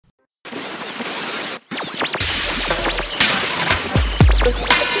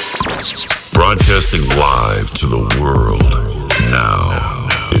Broadcasting live to the world. Now,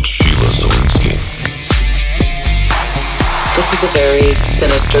 it's Sheila Zielinski. This is a very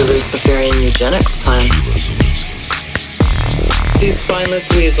sinister Luciferian eugenics plan. These spineless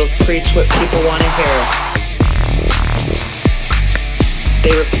weasels preach what people want to hear.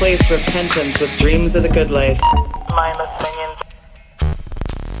 They replace repentance with dreams of the good life. Mindless minions.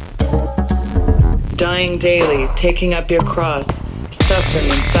 Dying daily, taking up your cross,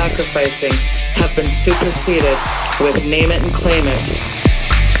 suffering and sacrificing have been superseded with name it and claim it.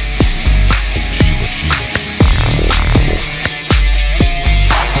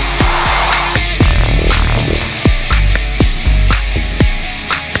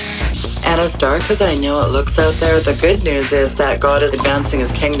 And as dark as I know it looks out there, the good news is that God is advancing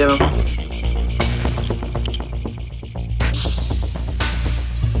his kingdom.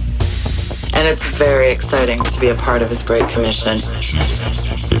 And it's very exciting to be a part of his great commission.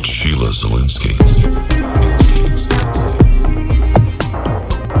 It's Sheila Zielinski.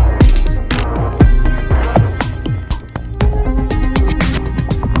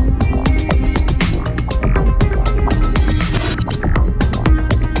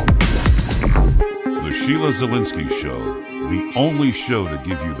 The Sheila Zielinski Show, the only show to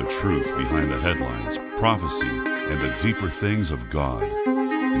give you the truth behind the headlines, prophecy, and the deeper things of God.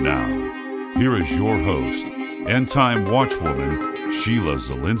 Now, here is your host, end-time watchwoman, Sheila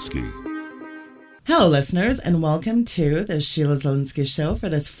Zielinski. Hello, listeners, and welcome to the Sheila Zielinski Show for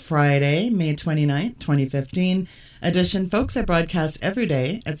this Friday, May 29th, 2015 edition. Folks, I broadcast every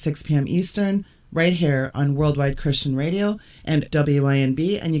day at 6 p.m. Eastern, right here on Worldwide Christian Radio and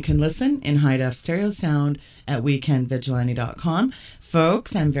WINB, and you can listen in high-def stereo sound at weekendvigilante.com.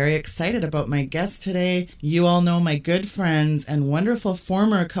 Folks, I'm very excited about my guest today. You all know my good friends and wonderful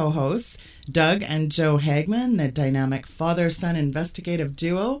former co-hosts, Doug and Joe Hagmann, the dynamic father-son investigative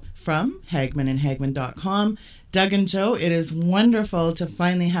duo from hagmanandhagmann.com. Doug and Joe, it is wonderful to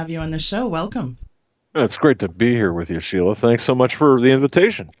finally have you on the show. Welcome. It's great to be here with you, Sheila. Thanks so much for the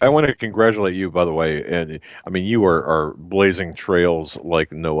invitation. I want to congratulate you, by the way. And I mean, you are blazing trails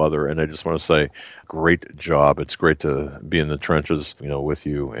like no other. And I just want to say, great job. It's great to be in the trenches, with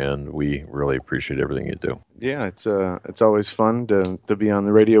you. And we really appreciate everything you do. Yeah, it's always fun to be on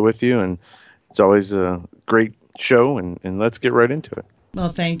the radio with you. And it's always a great show. And let's get right into it. Well,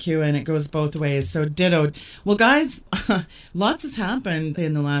 thank you, and it goes both ways. So ditto. Well, guys, lots has happened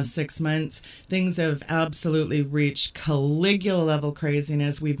in the last 6 months. Things have absolutely reached Caligula-level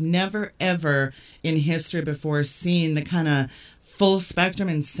craziness. We've never, ever in history before seen the kind of full-spectrum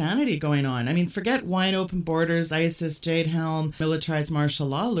insanity going on. I mean, forget wide-open borders, ISIS, Jade Helm, militarized martial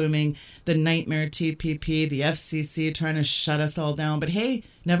law looming, the nightmare TPP, the FCC trying to shut us all down. But hey,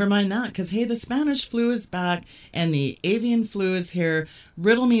 never mind that, because hey, the Spanish flu is back and the avian flu is here.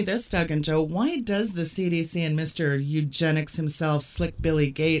 Riddle me this, Doug and Joe. Why does the CDC and Mr. Eugenics himself, Slick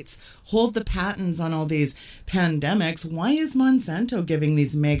Billy Gates, hold the patents on all these pandemics? Why is Monsanto giving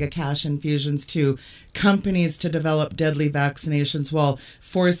these mega cash infusions to companies to develop deadly vaccinations while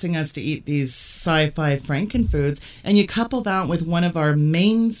forcing us to eat these sci-fi frankenfoods? And you couple that with one of our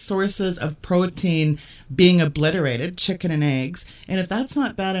main sources of protein being obliterated, chicken and eggs. And if that's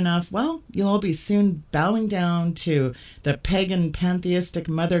not bad enough, well, you'll all be soon bowing down to the pagan pantheistic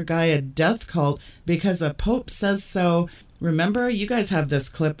Mother Gaia death cult because the Pope says so. Remember, you guys have this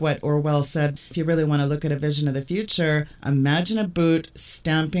clip, what Orwell said. If you really want to look at a vision of the future, imagine a boot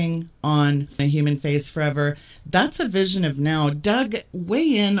stamping on a human face forever. That's a vision of now. Doug,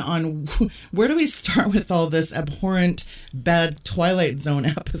 weigh in on where do we start with all this abhorrent, bad Twilight Zone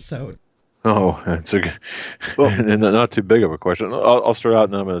episode? Oh, it's not too big of a question. I'll start out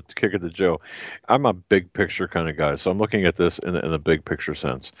and I'm going to kick it to Joe. I'm a big picture kind of guy, so I'm looking at this in a big picture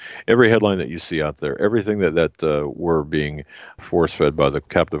sense. Every headline that you see out there, everything that we're being force-fed by the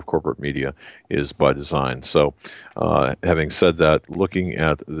captive corporate media is by design. So having said that, looking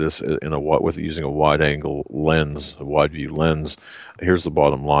at this using a wide-angle lens, a wide-view lens, here's the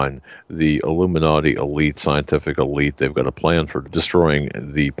bottom line. The Illuminati elite, scientific elite, they've got a plan for destroying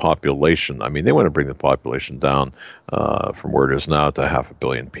the population. I mean, they want to bring the population down from where it is now to 500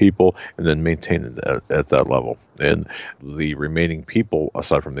 million people and then maintain it at that level. And the remaining people,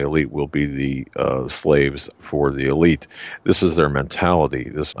 aside from the elite, will be the slaves for the elite. This is their mentality.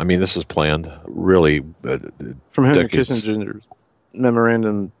 This is planned really from Henry decades. Kissinger's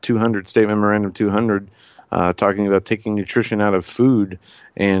Memorandum 200, State Memorandum 200, talking about taking nutrition out of food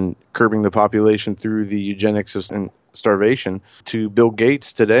and curbing the population through the eugenics and starvation, to Bill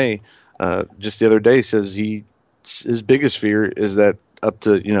Gates today, just the other day, says his biggest fear is that up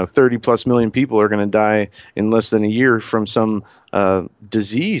to 30 plus million people are going to die in less than a year from some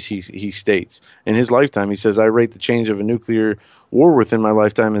disease. He states in his lifetime. He says, I rate the change of a nuclear war within my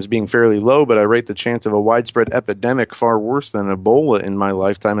lifetime as being fairly low, but I rate the chance of a widespread epidemic far worse than Ebola in my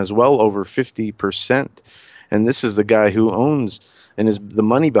lifetime as well over 50%. And this is the guy who owns and is the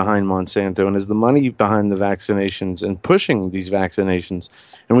money behind Monsanto and is the money behind the vaccinations and pushing these vaccinations.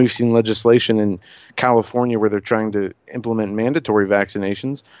 And we've seen legislation in California where they're trying to implement mandatory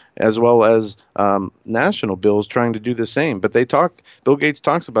vaccinations, as well as national bills trying to do the same. But Bill Gates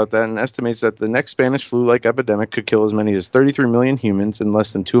talks about that and estimates that the next Spanish flu-like epidemic could kill as many as 33 million humans in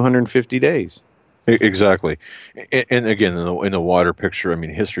less than 250 days. Exactly. And again, in the wider picture, I mean,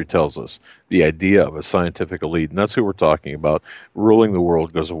 history tells us the idea of a scientific elite, and that's who we're talking about, ruling the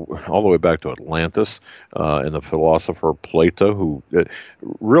world goes all the way back to Atlantis and the philosopher Plato, who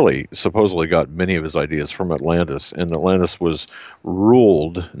really supposedly got many of his ideas from Atlantis. And Atlantis was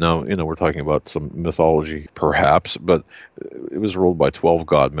ruled, now, we're talking about some mythology perhaps, but it was ruled by 12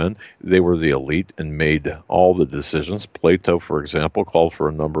 godmen. They were the elite and made all the decisions. Plato, for example, called for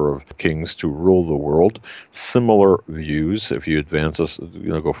a number of kings to rule the world. Similar views, if you advance us,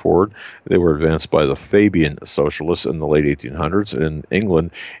 go forward, they were advanced by the Fabian socialists in the late 1800s. In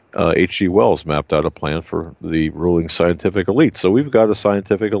England, H.G. Wells mapped out a plan for the ruling scientific elite. So we've got a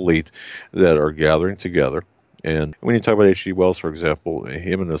scientific elite that are gathering together. And when you talk about H.G. Wells, for example,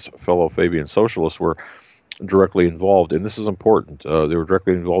 him and his fellow Fabian socialists were directly involved, and this is important, they were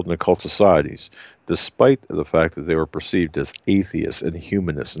directly involved in occult societies, despite the fact that they were perceived as atheists and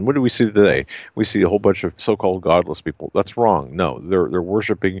humanists. And what do we see today? We see a whole bunch of so-called godless people. That's wrong. No, they're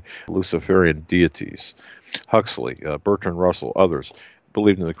worshiping Luciferian deities. Huxley, Bertrand Russell, others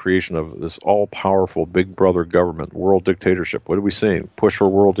believed in the creation of this all-powerful big brother government, world dictatorship. What are we saying? Push for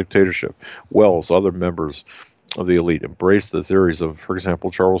world dictatorship. Wells, other members of the elite, embraced the theories of, for example,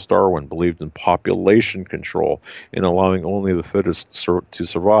 Charles Darwin, believed in population control and allowing only the fittest to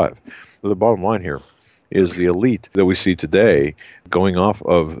survive. The bottom line here is the elite that we see today, going off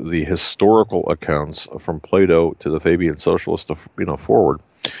of the historical accounts from Plato to the Fabian socialists, forward,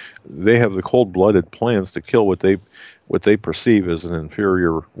 they have the cold-blooded plans to kill what they perceive as an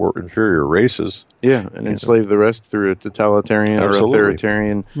inferior races. Yeah, and enslave the rest through a totalitarian or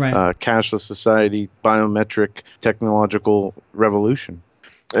authoritarian, cashless society, biometric, technological revolution.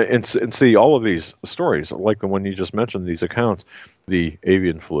 And see, all of these stories, like the one you just mentioned, these accounts, the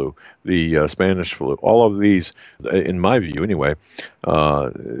avian flu, the Spanish flu, all of these, in my view anyway,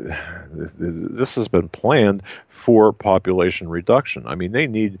 this has been planned for population reduction. I mean, they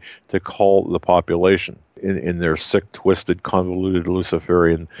need to cull the population in their sick, twisted, convoluted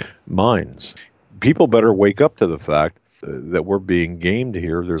Luciferian minds. People better wake up to the fact that we're being gamed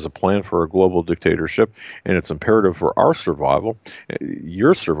here. There's a plan for a global dictatorship, and it's imperative for our survival,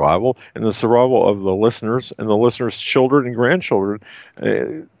 your survival, and the survival of the listeners and the listeners' children and grandchildren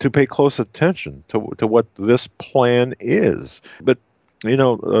to pay close attention to what this plan is. But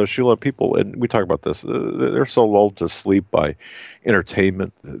Sheila, people, and we talk about this, they're so lulled to sleep by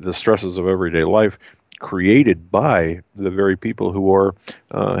entertainment, the stresses of everyday life, created by the very people who are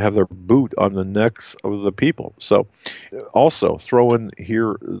have their boot on the necks of the people. So also throw in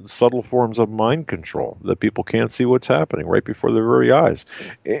here subtle forms of mind control that people can't see what's happening right before their very eyes.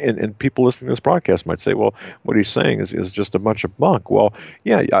 And people listening to this broadcast might say, well, what he's saying is just a bunch of bunk. Well,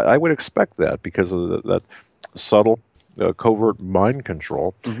 yeah, I would expect that because of that subtle, covert mind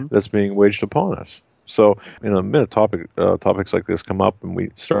control that's being waged upon us. So in a minute, topics like this come up and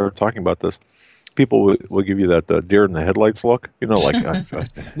we start talking about this, people will give you that deer in the headlights look, we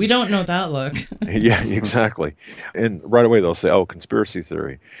don't know that look. Yeah, exactly. And right away they'll say, "Oh, conspiracy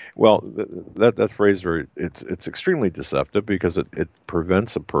theory." Well, that phrase it's extremely deceptive because it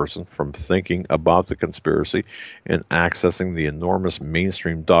prevents a person from thinking about the conspiracy and accessing the enormous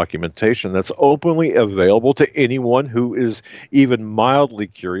mainstream documentation that's openly available to anyone who is even mildly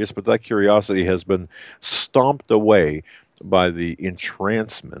curious. But that curiosity has been stomped away by the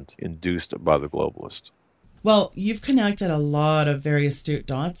entrancement induced by the globalists. Well, you've connected a lot of very astute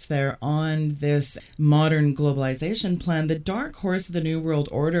dots there on this modern globalization plan. The dark horse of the New World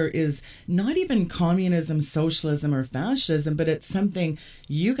Order is not even communism, socialism, or fascism, but it's something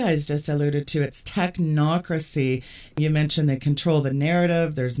you guys just alluded to. It's technocracy. You mentioned they control the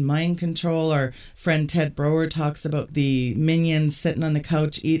narrative. There's mind control. Our friend Ted Brower talks about the minions sitting on the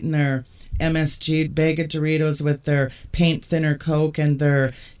couch eating their MSG bag of Doritos with their paint thinner Coke and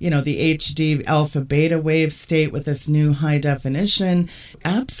their, the HD alpha beta wave state with this new high definition.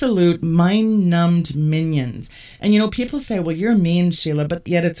 Absolute mind-numbed minions. And, people say, well, you're mean, Sheila, but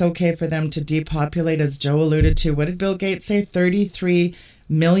yet it's okay for them to depopulate, as Joe alluded to. What did Bill Gates say? 33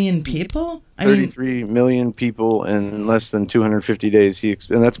 million people? 33 million people in less than 250 days.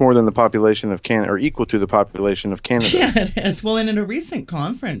 And that's more than the population of Canada, or equal to the population of Canada. Yeah, it is. Well, and in a recent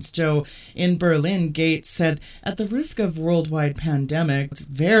conference, Joe, in Berlin, Gates said, at the risk of worldwide pandemic, it's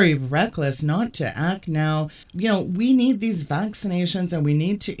very reckless not to act now. We need these vaccinations and we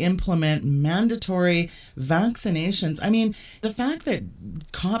need to implement mandatory vaccinations. The fact that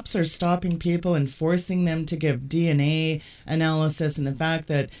cops are stopping people and forcing them to give DNA analysis, and the fact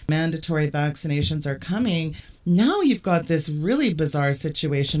that mandatory vaccinations are coming, now you've got this really bizarre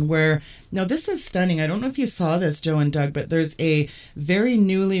situation where, now this is stunning. I don't know if you saw this, Joe and Doug, but there's a very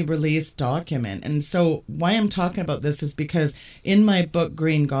newly released document. And so why I'm talking about this is because in my book,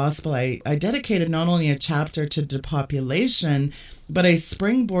 Green Gospel, I dedicated not only a chapter to depopulation, but I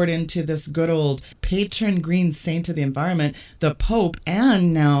springboard into this good old patron green saint of the environment, the Pope,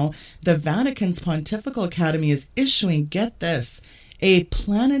 and now the Vatican's Pontifical Academy is issuing, get this, a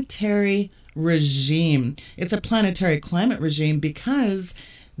planetary regime. It's a planetary climate regime because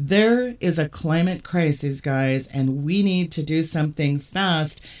there is a climate crisis, guys, and we need to do something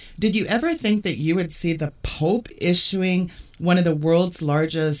fast. Did you ever think that you would see the Pope issuing one of the world's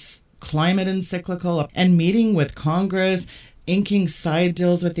largest climate encyclical and meeting with Congress, inking side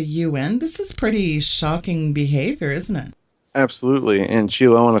deals with the UN? This is pretty shocking behavior, isn't it? Absolutely. And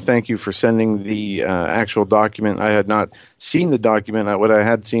Sheila, I want to thank you for sending the actual document. I had not seen the document. What I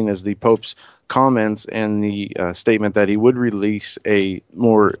had seen is the Pope's comments and the statement that he would release a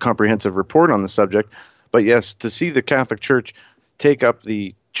more comprehensive report on the subject. But yes, to see the Catholic Church take up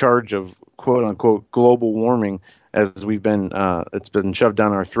the charge of quote unquote global warming, as we've been, it's been shoved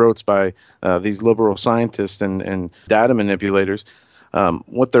down our throats by these liberal scientists and data manipulators.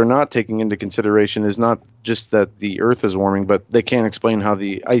 What they're not taking into consideration is not just that the Earth is warming, but they can't explain how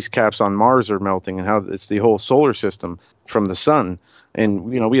the ice caps on Mars are melting and how it's the whole solar system from the sun. And,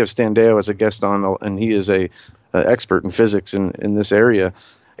 we have Stan Deo as a guest on, and he is a expert in physics in this area.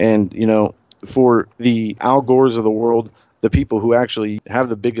 And, for the Al Gores of the world, the people who actually have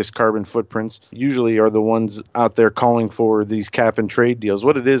the biggest carbon footprints usually are the ones out there calling for these cap and trade deals.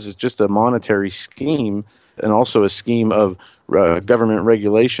 What it is just a monetary scheme, and also a scheme of government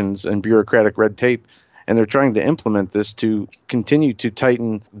regulations and bureaucratic red tape. And they're trying to implement this to continue to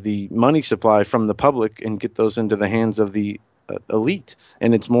tighten the money supply from the public and get those into the hands of the elite.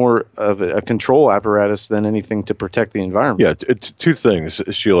 And it's more of a control apparatus than anything to protect the environment. Yeah, it's two things,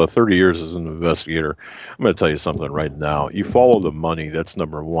 Sheila. 30 years as an investigator. I'm going to tell you something right now. You follow the money, that's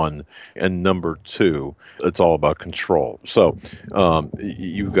number one. And number two, it's all about control. So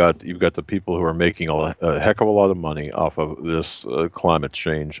you've got the people who are making a heck of a lot of money off of this climate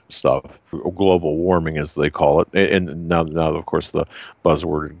change stuff, global warming as they call it. And now of course, the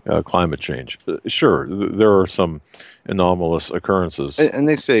buzzword climate change. Sure, there are some anomalous occurrences. And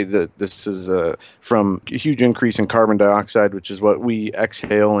they say that this is from a huge increase in carbon dioxide, which is what we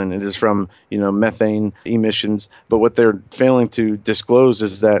exhale, and it is from, methane emissions. But what they're failing to disclose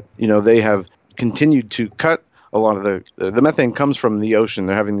is that, they have continued to cut a lot of the methane comes from the ocean.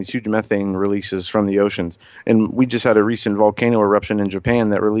 They're having these huge methane releases from the oceans. And we just had a recent volcano eruption in Japan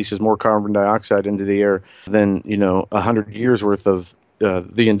that releases more carbon dioxide into the air than, 100 years worth of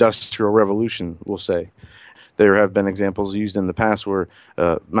the Industrial Revolution, we'll say. There have been examples used in the past where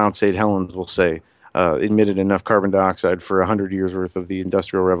Mount St. Helens, will say, emitted enough carbon dioxide for 100 years worth of the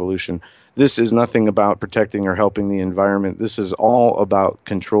Industrial Revolution. This is nothing about protecting or helping the environment. This is all about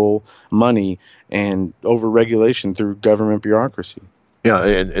control, money, and overregulation through government bureaucracy. Yeah,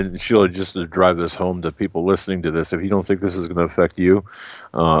 and Sheila, just to drive this home to people listening to this, if you don't think this is going to affect you,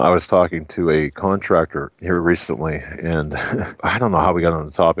 I was talking to a contractor here recently, and I don't know how we got on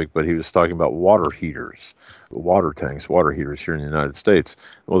the topic, but he was talking about water heaters, water tanks, water heaters here in the United States.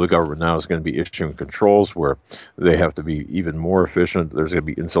 Well, the government now is going to be issuing controls where they have to be even more efficient. There's going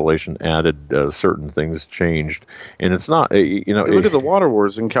to be insulation added, certain things changed, and it's not, Look at the water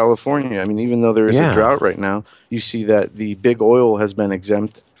wars in California. I mean, even though there is a drought right now, you see that the big oil has been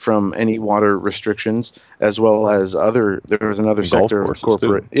exempt from any water restrictions, as well as there was another sector of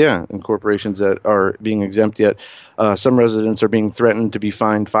corporations that are being exempt yet. Some residents are being threatened to be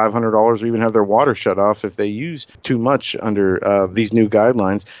fined $500 or even have their water shut off if they use too much under these new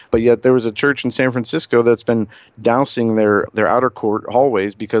guidelines. But yet there was a church in San Francisco that's been dousing their outer court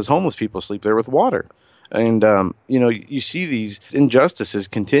hallways because homeless people sleep there with water. And, you see these injustices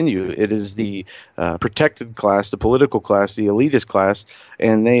continue. It is the protected class, the political class, the elitist class,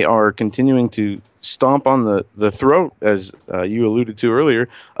 and they are continuing to stomp on the throat, as you alluded to earlier,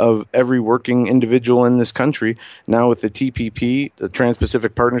 of every working individual in this country. Now with the TPP, the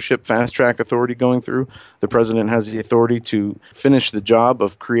Trans-Pacific Partnership Fast Track Authority going through, the president has the authority to finish the job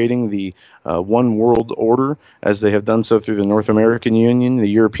of creating the one world order, as they have done so through the North American Union, the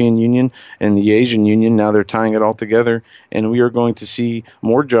European Union, and the Asian Union. Now they're tying it all together, and we are going to see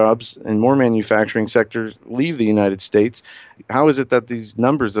more jobs and more manufacturing sectors leave the United States. How is it that these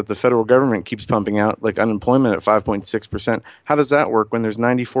numbers that the federal government keeps pumping out, like unemployment at 5.6%, how does that work when there's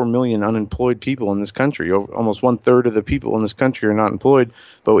 94 million unemployed people in this country? Almost 1/3 of the people in this country are not employed,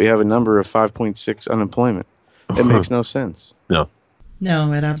 but we have a number of 5.6 unemployment. It makes no sense. No.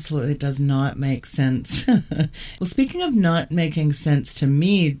 No, it absolutely does not make sense. Well, speaking of not making sense to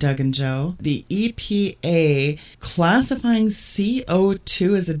me, Doug and Joe, the EPA classifying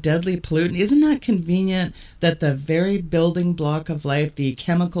CO2 as a deadly pollutant, isn't that convenient that the very building block of life, the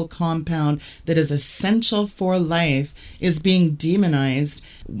chemical compound that is essential for life, is being demonized?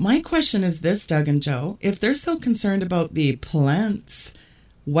 My question is this, Doug and Joe, if they're so concerned about the plants,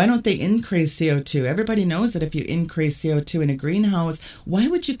 why don't they increase CO2? Everybody knows that if you increase CO2 in a greenhouse, why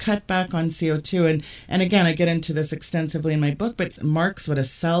would you cut back on CO2? And again, I get into this extensively in my book, but Marx would have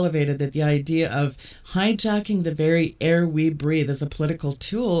salivated that the idea of hijacking the very air we breathe as a political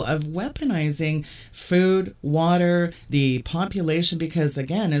tool of weaponizing food, water, the population, because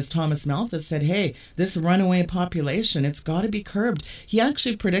again, as Thomas Malthus said, hey, this runaway population, it's got to be curbed. He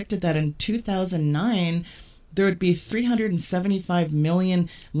actually predicted that in 2009, there would be 375 million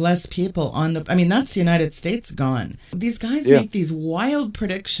less people on that's the United States gone. These guys make these wild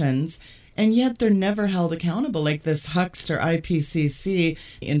predictions, and yet they're never held accountable, like this huckster IPCC,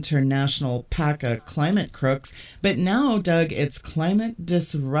 International Pack of Climate Crooks. But now, Doug, it's climate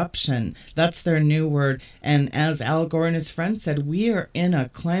disruption. That's their new word. And as Al Gore and his friends said, we are in a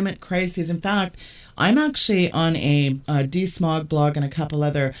climate crisis. In fact, I'm actually on a DeSmog blog and a couple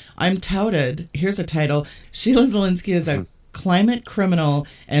other. I'm touted. Here's a title. Sheila Zelinsky is a climate criminal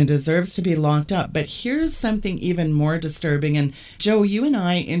and deserves to be locked up. But here's something even more disturbing. And Joe, you and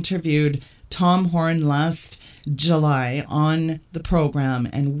I interviewed Tom Horn last July on the program,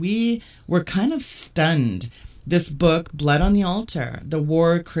 and we were kind of stunned. This book, Blood on the Altar, the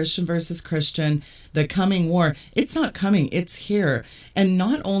war, Christian versus Christian, the coming war, it's not coming, it's here. And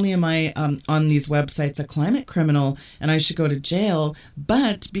not only am I on these websites a climate criminal and I should go to jail,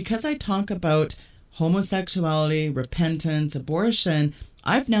 but because I talk about homosexuality, repentance, abortion,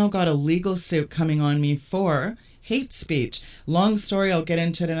 I've now got a legal suit coming on me for hate speech. Long story, I'll get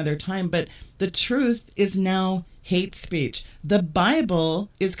into it another time, but the truth is now hate speech. The Bible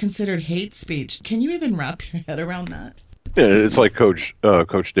is considered hate speech. Can you even wrap your head around that? Yeah, it's like Coach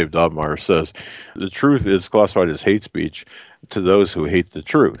Dave Dobmeyer says, the truth is classified as hate speech to those who hate the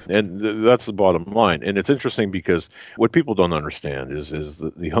truth. And that's the bottom line. And it's interesting because what people don't understand is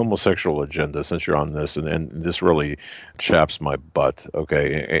the homosexual agenda, since you're on this, and this really chaps my butt,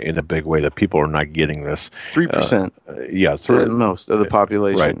 okay, in a big way, that people are not getting this. 3%. Most of the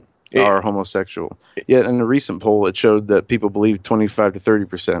population. Right. Are homosexual. Yet in a recent poll, it showed that people believe 25 to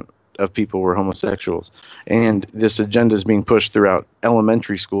 30% of people were homosexuals. And this agenda is being pushed throughout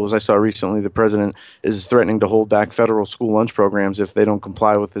elementary schools. I saw recently the president is threatening to hold back federal school lunch programs if they don't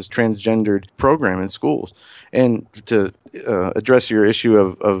comply with this transgendered program in schools. And to address your issue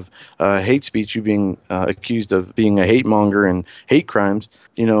of hate speech, you being accused of being a hate monger and hate crimes,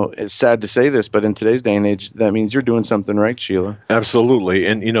 it's sad to say this, but in today's day and age, that means you're doing something right, Sheila. Absolutely.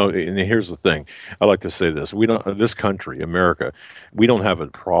 And, and here's the thing. I like to say this. This country, America, we don't have a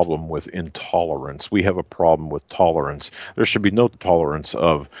problem with intolerance. We have a problem with tolerance. There should be no tolerance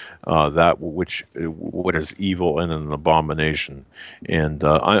of what is evil and an abomination. And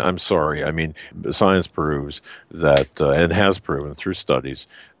I'm sorry. I mean, science proves that, and has proven through studies,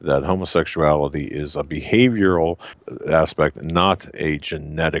 that homosexuality is a behavioral aspect, not a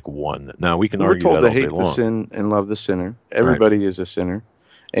genetic one. Now, we can argue that all day long. We're told to hate the sin and love the sinner. Everybody is a sinner.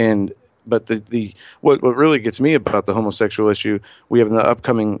 But what really gets me about the homosexual issue, we have the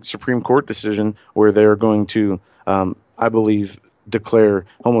upcoming Supreme Court decision where they're going to, I believe, declare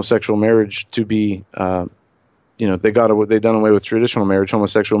homosexual marriage to be, they've done away with traditional marriage.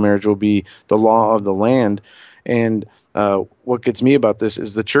 Homosexual marriage will be the law of the land. And what gets me about this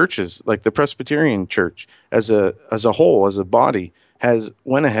is the churches, like the Presbyterian Church, as a whole, as a body, has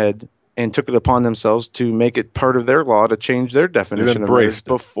went ahead and took it upon themselves to make it part of their law to change their definition of marriage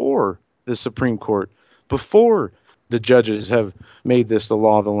before the Supreme Court, before the judges have made this the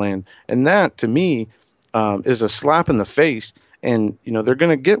law of the land. And that, to me, is a slap in the face, and they're going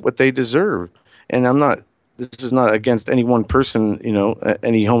to get what they deserve. And this is not against any one person,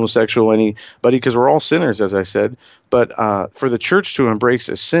 any homosexual, anybody, because we're all sinners, as I said. But for the church to embrace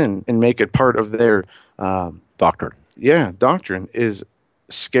a sin and make it part of their doctrine, doctrine is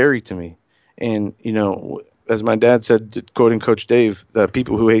scary to me. And as my dad said, quoting Coach Dave, that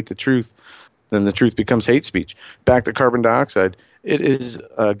people who hate the truth, then the truth becomes hate speech. Back to carbon dioxide. It is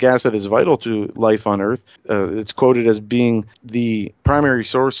a gas that is vital to life on Earth. It's quoted as being the primary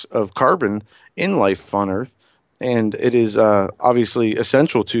source of carbon in life on Earth. And it is obviously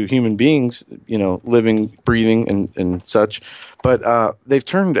essential to human beings, living, breathing, and such. But they've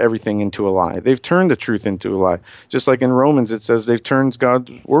turned everything into a lie. They've turned the truth into a lie. Just like in Romans, it says they've turned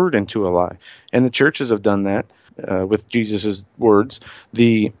God's word into a lie. And the churches have done that with Jesus' words.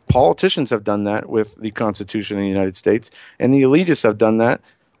 The politicians have done that with the Constitution of the United States. And the elitists have done that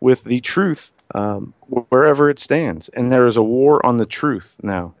with the truth wherever it stands. And there is a war on the truth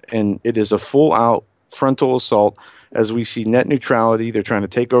now. And it is a full-out frontal assault as we see net neutrality. They're trying to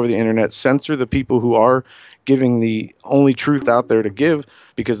take over the internet, censor the people who are giving the only truth out there to give,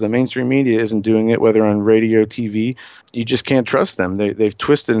 because the mainstream media isn't doing it, whether on radio, TV. You just can't trust them. They've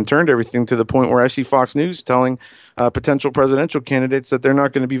twisted and turned everything to the point where I see Fox News telling potential presidential candidates that they're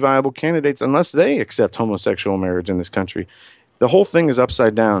not going to be viable candidates unless they accept homosexual marriage in this country. The whole thing is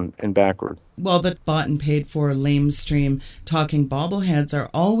upside down and backward. Well, the bought and paid for lamestream talking bobbleheads are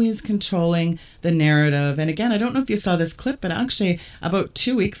always controlling the narrative. And again, I don't know if you saw this clip, but actually about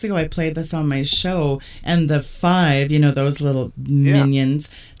 2 weeks ago, I played this on my show. And the five, those little minions,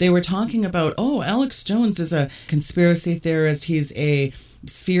 they were talking about, Alex Jones is a conspiracy theorist. He's a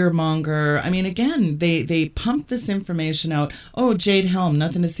fearmonger. I mean, again, they pump this information out. Oh, Jade Helm,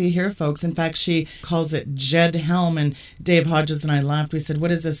 nothing to see here, folks. In fact, she calls it Jed Helm, and Dave Hodges and I laughed. We said,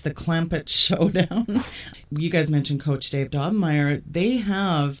 what is this, the Clampett Showdown? You guys mentioned Coach Dave Dobmeyer. They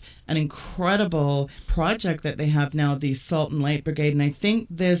have an incredible project that they have now, the Salt and Light Brigade, and I think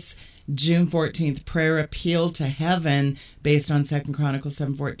this June 14th prayer appeal to heaven based on 2 Chronicles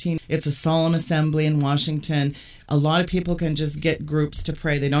 7:14. It's a solemn assembly in Washington. A lot of people can just get groups to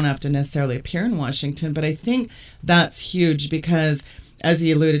pray. They don't have to necessarily appear in Washington, but I think that's huge because, as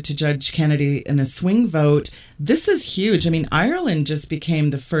he alluded to Judge Kennedy in the swing vote, this is huge. I mean, Ireland just became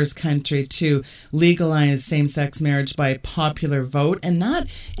the first country to legalize same-sex marriage by popular vote, and that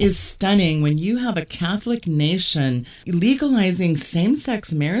is stunning. When you have a Catholic nation legalizing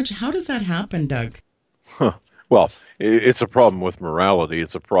same-sex marriage, how does that happen, Doug? Well, it's a problem with morality.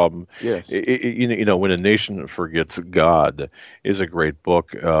 It's a problem. Yes. When a nation forgets God is a great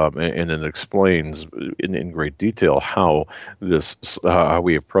book, and it explains in great detail how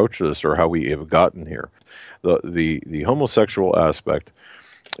we approach this or how we have gotten here. The homosexual aspect,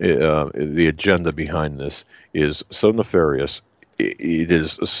 the agenda behind this is so nefarious.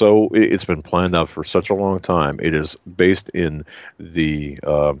 It's been planned out for such a long time. It is based in it's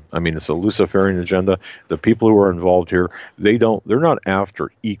a Luciferian agenda. The people who are involved here, they're not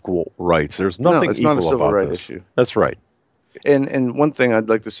after equal rights. There's nothing equal about this. It's not a civil rights issue. That's right. And one thing I'd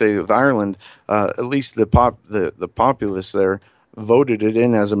like to say with Ireland, at least the populace there voted it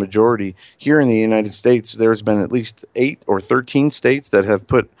in as a majority. Here in the United States, there's been at least 8 or 13 states that have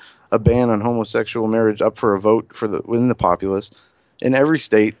put a ban on homosexual marriage up for a vote within the populace. In every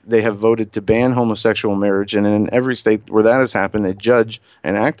state, they have voted to ban homosexual marriage, and in every state where that has happened, an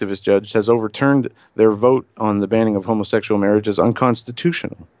activist judge, has overturned their vote on the banning of homosexual marriage as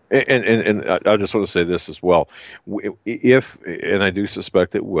unconstitutional. And I just want to say this as well. If, and I do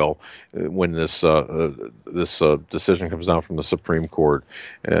suspect it will, when this decision comes down from the Supreme Court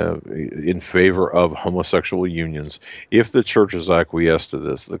in favor of homosexual unions, if the churches acquiesce to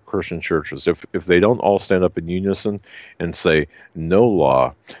this, the Christian churches, if they don't all stand up in unison and say no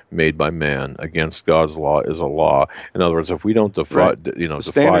law made by man against God's law is a law. In other words, if we don't defy the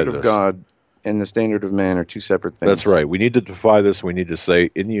standard of God and the standard of man are two separate things. That's right. We need to defy this. We need to say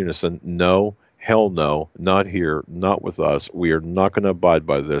in unison, no, hell no, not here, not with us. We are not going to abide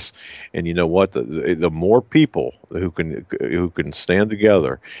by this. And you know what? The more people who can stand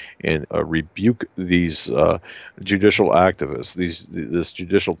together and rebuke these judicial activists, this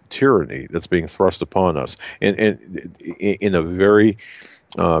judicial tyranny that's being thrust upon us, and in a very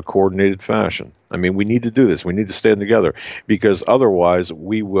coordinated fashion. I mean, we need to do this. We need to stand together, because otherwise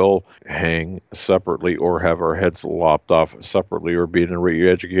we will hang separately, or have our heads lopped off separately, or be in a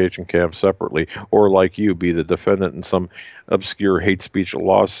re-education camp separately, or like you, be the defendant in some obscure hate speech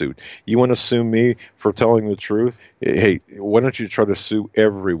lawsuit. You want to sue me for telling the truth? Hey, why don't you try to sue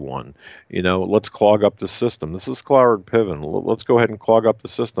everyone? Let's clog up the system. This is Cloward Piven. Let's go ahead and clog up the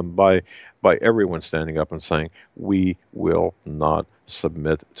system by everyone standing up and saying, we will not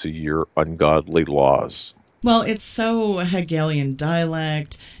submit to your ungodly laws. Well, it's so Hegelian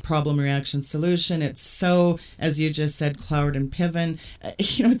dialect, problem, reaction, solution. It's so, as you just said, Cloward and Piven.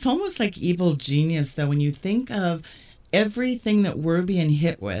 It's almost like evil genius, though, when you think of everything that we're being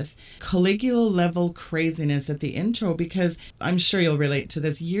hit with, Caligula level craziness at the intro, because I'm sure you'll relate to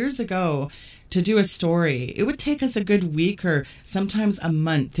this. Years ago, to do a story, it would take us a good week or sometimes a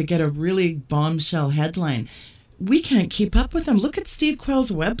month to get a really bombshell headline. We can't keep up with them. Look at Steve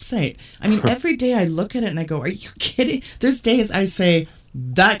Quayle's website. I mean, every day I look at it and I go, are you kidding? There's days I say,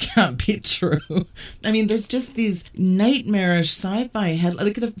 that can't be true. I mean, there's just these nightmarish sci-fi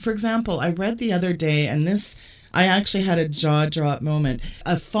headlines. For example, I read the other day, and I actually had a jaw drop moment.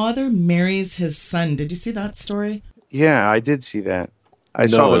 A father marries his son. Did you see that story? Yeah, I did see that. I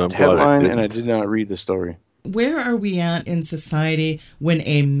saw the headline and I did not read the story. Where are we at in society when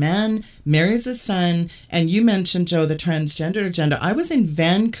a man marries a son? And you mentioned, Joe, the transgender agenda. I was in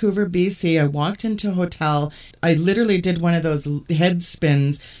Vancouver, BC. I walked into a hotel. I literally did one of those head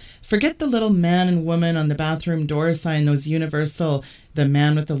spins. Forget the little man and woman on the bathroom door sign, those universal, the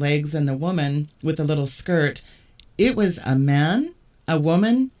man with the legs and the woman with the little skirt. It was a man, a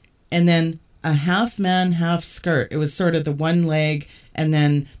woman, and then a half man, half skirt. It was sort of the one leg, and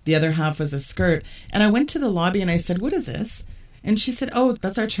then the other half was a skirt. And I went to the lobby and I said, what is this? And she said, oh,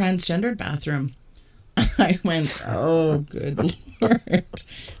 that's our transgendered bathroom. I went, oh, good Lord.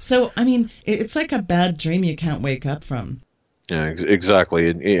 So, I mean, it's like a bad dream you can't wake up from. Yeah, exactly.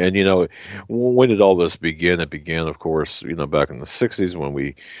 And when did all this begin? It began, of course, back in the 60s when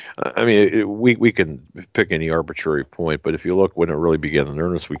we can pick any arbitrary point, but if you look when it really began in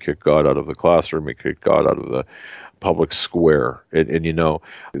earnest, we kicked God out of the classroom, we kicked God out of the public square, and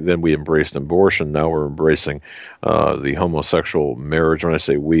then we embraced abortion. Now we're embracing the homosexual marriage. When I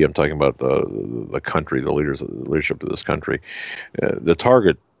say we, I'm talking about the country, the leadership of this country. The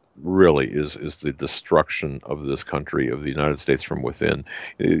target really is the destruction of this country, of the United States from within.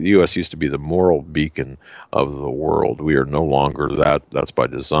 The U.S. used to be the moral beacon of the world. We are no longer that. That's by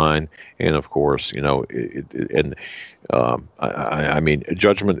design. And of course, judgment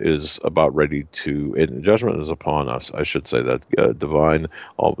is about ready to, and judgment is upon us. I should say that divine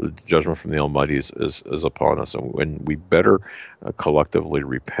judgment from the Almighty is upon us. And we better collectively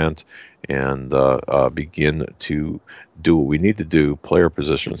repent and begin to do what we need to do, play our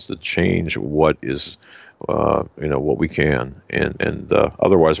positions to change what is, what we can, and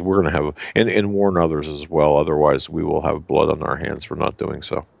otherwise we're going to have, and warn others as well. Otherwise, we will have blood on our hands for not doing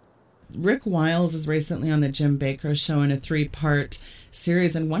so. Rick Wiles is recently on the Jim Bakker Show in a 3-part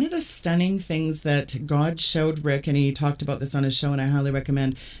series, and one of the stunning things that God showed Rick, and he talked about this on his show, and I highly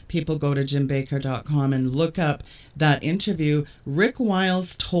recommend people go to jimbakker.com and look up that interview. Rick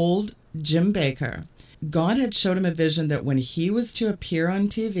Wiles told Jim Bakker God had showed him a vision that when he was to appear on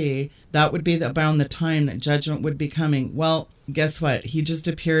TV, that would be around the time that judgment would be coming. Well, guess what? He just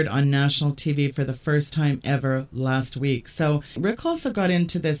appeared on national TV for the first time ever last week. So Rick also got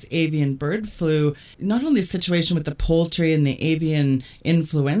into this avian bird flu, not only the situation with the poultry and the avian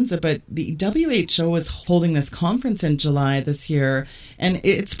influenza, but the WHO was holding this conference in July this year. And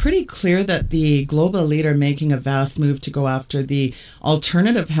it's pretty clear that the global leader making a vast move to go after the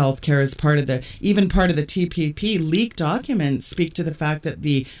alternative healthcare as part of the TPP. Leaked documents speak to the fact that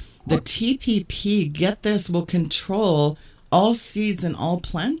the TPP, get this, will control all seeds and all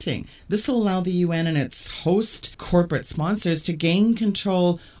planting. This will allow the UN and its host corporate sponsors to gain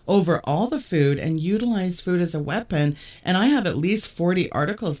control over all the food and utilize food as a weapon. And I have at least 40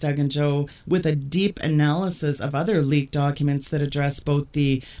 articles, Doug and Joe, with a deep analysis of other leaked documents that address both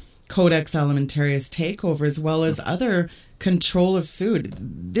the Codex Alimentarius takeover as well as other control of food.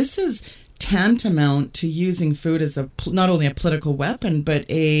 This is tantamount to using food as not only a political weapon, but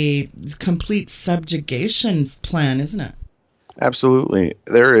a complete subjugation plan, isn't it? Absolutely.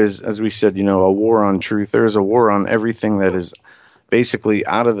 There is, as we said, a war on truth. There is a war on everything that is basically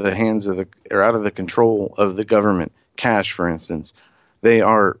out of the hands of out of the control of the government. Cash, for instance. They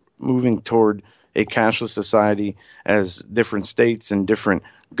are moving toward a cashless society as different states and different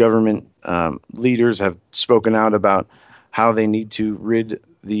government leaders have spoken out about how they need to rid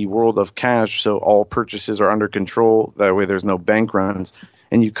the world of cash so all purchases are under control. That way there's no bank runs.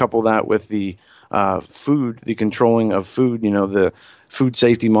 And you couple that with the food, the controlling of food, the Food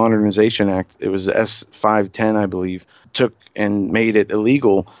Safety Modernization Act, it was S510, I believe, took and made it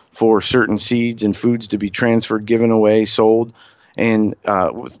illegal for certain seeds and foods to be transferred, given away, sold, and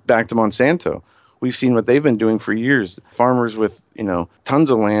back to Monsanto. We've seen what they've been doing for years. Farmers with, tons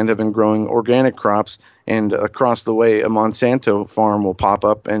of land have been growing organic crops, and across the way, a Monsanto farm will pop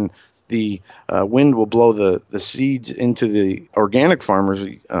up, and the wind will blow the seeds into the organic farmers'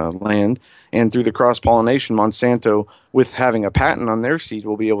 land, and through the cross-pollination, Monsanto, with having a patent on their seed,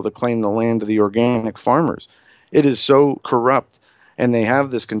 will be able to claim the land of the organic farmers. It is so corrupt, and they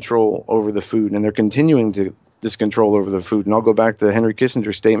have this control over the food, and they're continuing to this control over the food. And I'll go back to Henry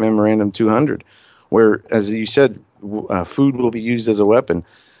Kissinger's State Memorandum 200, where, as you said, food will be used as a weapon.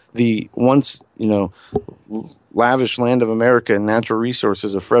 The once, lavish land of America and natural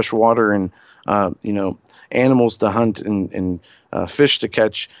resources of fresh water and, animals to hunt and fish to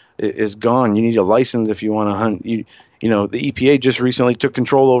catch is gone. You need a license if you want to hunt. The EPA just recently took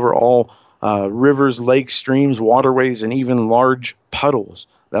control over all rivers, lakes, streams, waterways, and even large puddles.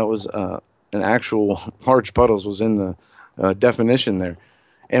 That was an actual large puddles was in the definition there.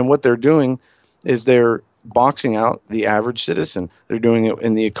 And what they're doing is they're boxing out the average citizen. They're doing it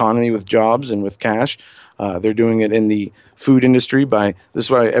in the economy with jobs and with cash. They're doing it in the food industry this is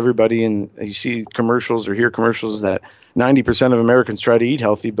why everybody you see commercials or hear commercials that 90% of Americans try to eat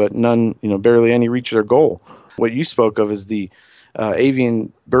healthy, but none, barely any reach their goal. What you spoke of is the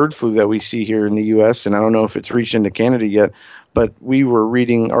avian bird flu that we see here in the U.S., and I don't know if it's reached into Canada yet, but we were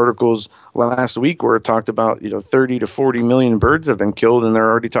reading articles last week where it talked about, 30 to 40 million birds have been killed, and they're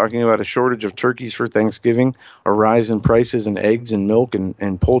already talking about a shortage of turkeys for Thanksgiving, a rise in prices in eggs and milk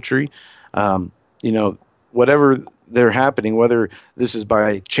and poultry. Whatever they're happening, whether this is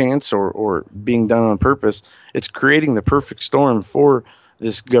by chance or being done on purpose, it's creating the perfect storm for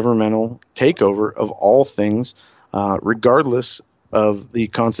this governmental takeover of all things, regardless of the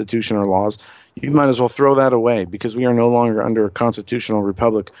Constitution or laws. You might as well throw that away, because we are no longer under a constitutional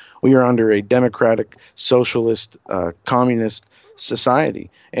republic. We are under a democratic, socialist, communist society.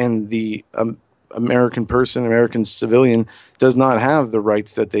 And the American person, American civilian, does not have the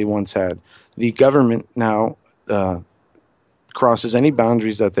rights that they once had. The government now crosses any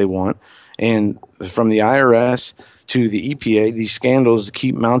boundaries that they want. And from the IRS to the EPA, these scandals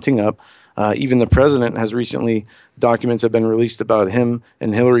keep mounting up. Even the president has recently, documents have been released about him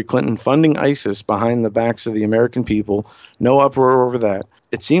and Hillary Clinton funding ISIS behind the backs of the American people. No uproar over that.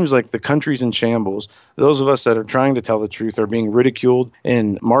 It seems like the country's in shambles. Those of us that are trying to tell the truth are being ridiculed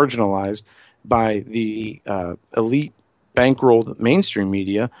and marginalized by the elite bankrolled mainstream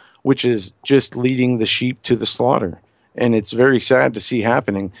media, which is just leading the sheep to the slaughter. And it's very sad to see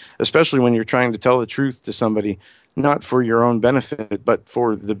happening, especially when you're trying to tell the truth to somebody, not for your own benefit, but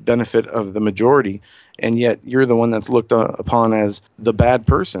for the benefit of the majority. And yet you're the one that's looked upon as the bad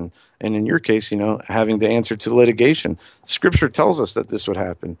person. And in your case, having to answer to litigation. Scripture tells us that this would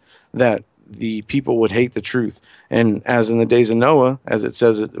happen, that the people would hate the truth. And as in the days of Noah, as it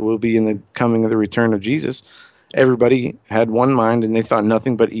says it will be in the coming of the return of Jesus, everybody had one mind and they thought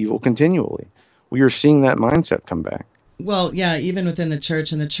nothing but evil continually. We are seeing that mindset come back. Well, yeah, even within the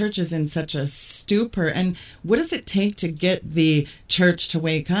church, and the church is in such a stupor. And what does it take to get the church to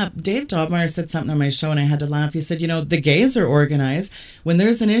wake up? Dave Dobmeyer said something on my show, and I had to laugh. He said, the gays are organized. When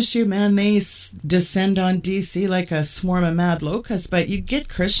there's an issue, man, they descend on D.C. like a swarm of mad locusts. But you get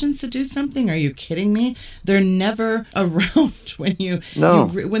Christians to do something? Are you kidding me? They're never around when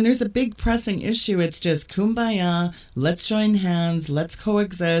when there's a big pressing issue. It's just kumbaya. Let's join hands. Let's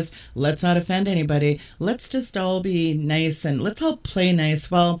coexist. Let's not offend anybody. Let's just all be nice and let's all play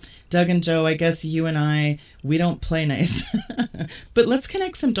nice. Well, Doug and Joe, I guess you and I, we don't play nice. But let's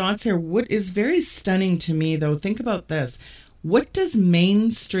connect some dots here. What is very stunning to me, though, think about this. What does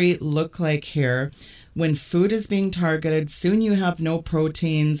Main Street look like here when food is being targeted? Soon you have no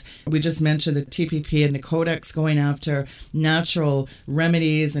proteins. We just mentioned the TPP and the Codex going after natural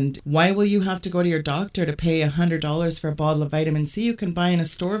remedies. And why will you have to go to your doctor to pay $100 for a bottle of vitamin C you can buy in a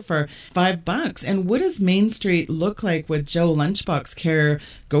store for $5? And what does Main Street look like with Joe Lunchbox Carrier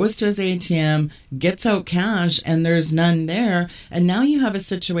goes to his ATM, gets out cash, and there's none there? And now you have a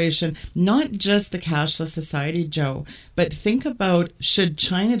situation, not just the cashless society, Joe, but think about, should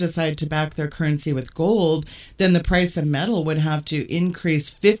China decide to back their currency with gold, then the price of metal would have to increase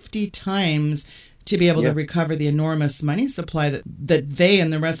 50 times to be able to recover the enormous money supply that they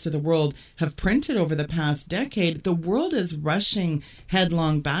and the rest of the world have printed over the past decade. The world is rushing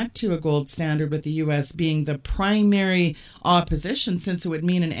headlong back to a gold standard, with the U.S. being the primary opposition, since it would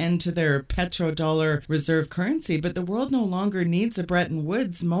mean an end to their petrodollar reserve currency. But the world no longer needs a Bretton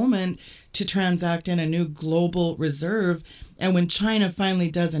Woods moment to transact in a new global reserve. And when China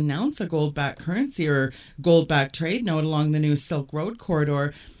finally does announce a gold-backed currency or gold-backed trade note along the new Silk Road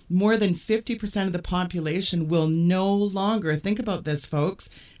corridor, more than 50% of the population will no longer, think about this, folks,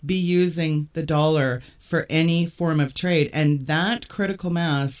 be using the dollar for any form of trade. And that critical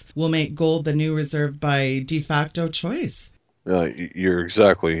mass will make gold the new reserve by de facto choice. You're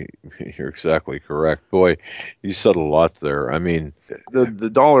exactly correct. Boy, you said a lot there. I mean, the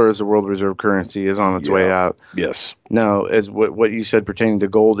dollar as a world reserve currency is on its way out. Yes. Now, as what you said pertaining to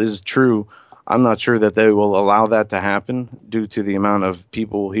gold is true, I'm not sure that they will allow that to happen due to the amount of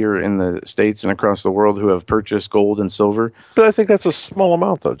people here in the States and across the world who have purchased gold and silver. But I think that's a small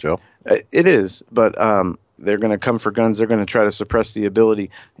amount, though, Joe. It is, but they're going to come for guns. They're going to try to suppress the ability.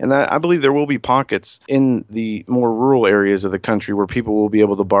 And I believe there will be pockets in the more rural areas of the country where people will be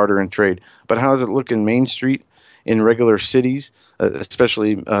able to barter and trade. But how does it look in Main Street, in regular cities,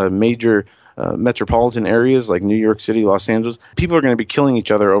 especially major metropolitan areas like New York City, Los Angeles? People are going to be killing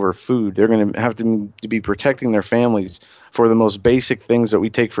each other over food. They're going to have to be protecting their families for the most basic things that we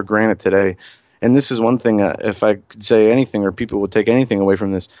take for granted today. And this is one thing, if I could say anything or people would take anything away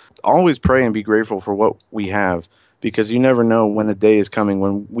from this, always pray and be grateful for what we have, because you never know when the day is coming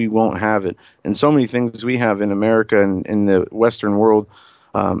when we won't have it. And so many things we have in America and in the Western world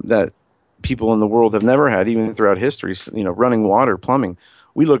that people in the world have never had, even throughout history, running water, plumbing.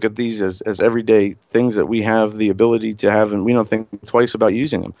 We look at these as everyday things that we have the ability to have, and we don't think twice about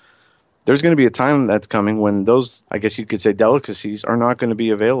using them. There's going to be a time that's coming when those, I guess you could say, delicacies are not going to be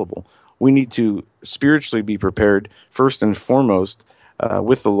available. We need to spiritually be prepared first and foremost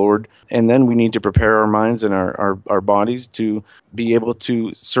with the Lord, and then we need to prepare our minds and our bodies to be able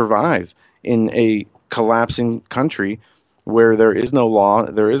to survive in a collapsing country where there is no law,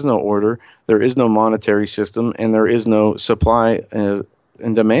 there is no order, there is no monetary system, and there is no supply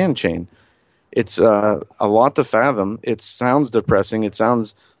and demand chain. It's a lot to fathom. It sounds depressing. It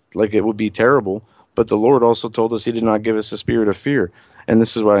sounds like it would be terrible, but the Lord also told us He did not give us a spirit of fear. And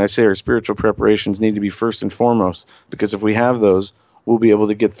this is why I say our spiritual preparations need to be first and foremost, because if we have those, we'll be able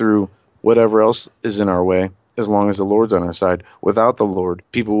to get through whatever else is in our way, as long as the Lord's on our side. Without the Lord,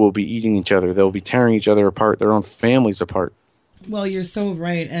 people will be eating each other. They'll be tearing each other apart, their own families apart. Well, you're so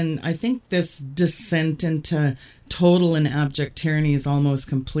right. And I think this descent into total and abject tyranny is almost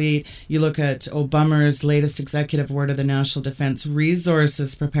complete. You look at Obama's latest executive order, the National Defense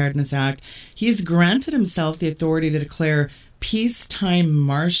Resources Preparedness Act. He's granted himself the authority to declare peacetime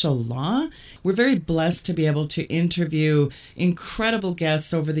martial law. We're very blessed to be able to interview incredible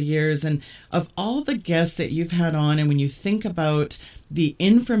guests over the years. And of all the guests that you've had on, and when you think about the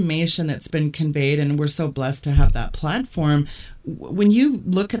information that's been conveyed, and we're so blessed to have that platform, when you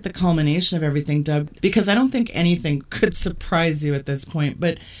look at the culmination of everything, Doug, because I don't think anything could surprise you at this point,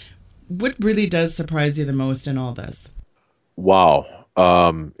 but what really does surprise you the most in all this? Wow.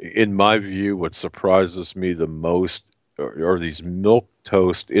 In my view, what surprises me the most are these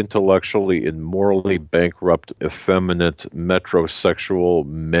milquetoast, intellectually and morally bankrupt, effeminate, metrosexual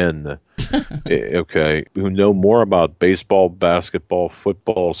men, okay, who know more about baseball, basketball,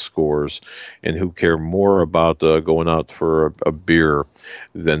 football scores, and who care more about going out for a beer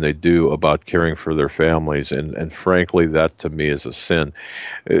than they do about caring for their families. And frankly, that to me is a sin.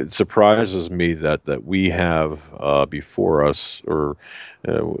 It surprises me that we have before us, or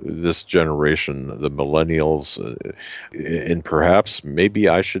this generation, the millennials, and perhaps maybe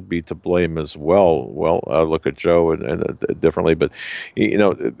I should be to blame as well. Well, I look at Joe and differently, but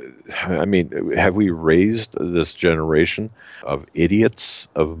I mean, have we raised this generation of idiots,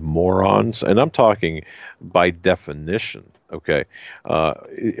 of morons? And I'm talking by definition. Okay.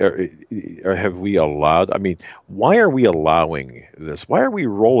 Or have we allowed, I mean, why are we allowing this? Why are we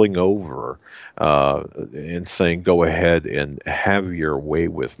rolling over and saying, go ahead and have your way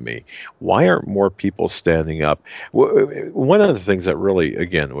with me? Why aren't more people standing up? One of the things that really,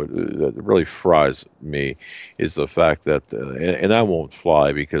 again, that really fries me is the fact that, and I won't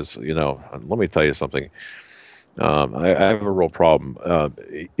fly because, let me tell you something. I have a real problem.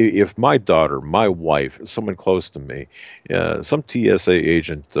 If my daughter, my wife, someone close to me, some TSA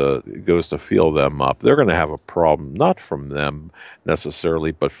agent goes to feel them up, they're going to have a problem, not from them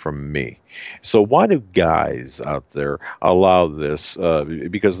necessarily, but from me. So why do guys out there allow this?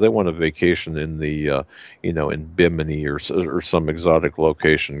 Because they want a vacation in the, in Bimini or some exotic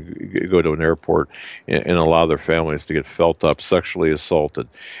location, go to an airport and allow their families to get felt up, sexually assaulted.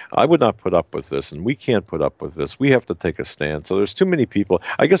 I would not put up with this, and we can't put up with this. We have to take a stand. So there's too many people.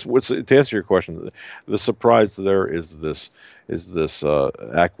 I guess to answer your question, the surprise there is this is this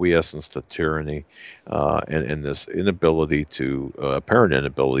acquiescence to tyranny, and this inability to apparent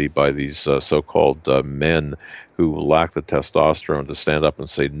inability by these so-called men who lack the testosterone to stand up and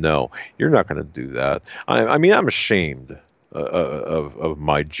say, no, you're not going to do that. I mean, I'm ashamed of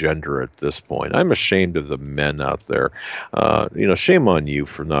my gender at this point. I'm ashamed of the men out there. Shame on you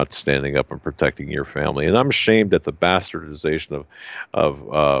for not standing up and protecting your family. And I'm ashamed at the bastardization of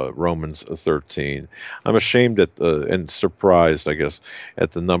Romans 13. I'm ashamed at and surprised, I guess,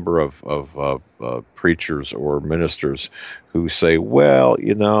 at the number of preachers or ministers who say, well, we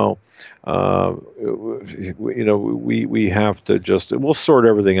have to we'll sort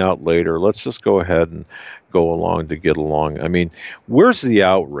everything out later. Let's just go ahead and go along to get along. I mean, where's the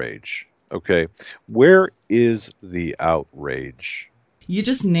outrage? Okay, where is the outrage? You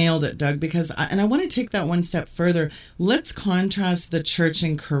just nailed it, Doug, because I want to take that one step further. Let's contrast the church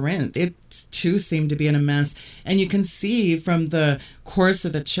in Corinth. It too seemed to be in a mess. And you can see from the course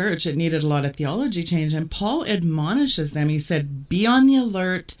of the church, it needed a lot of theology change. And Paul admonishes them. He said, be on the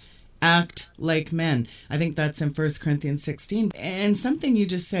alert, act like men. I think that's in 1 Corinthians 16. And something you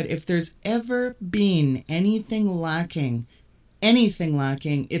just said, if there's ever been anything lacking,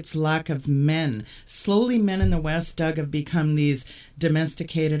 it's lack of men. Slowly, men in the West, Doug, have become these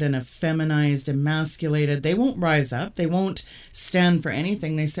domesticated and effeminized, emasculated. They won't rise up. They won't stand for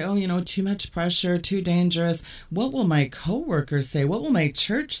anything. They say, too much pressure, too dangerous. What will my coworkers say? What will my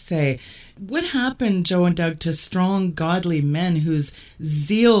church say? What happened, Joe and Doug, to strong, godly men whose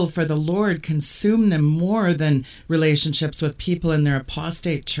zeal for the Lord consumed them more than relationships with people in their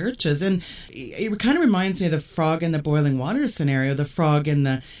apostate churches? And it kind of reminds me of the frog in the boiling water scenario. The frog in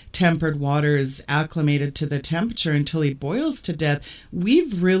the tempered water is acclimated to the temperature until he boils to death.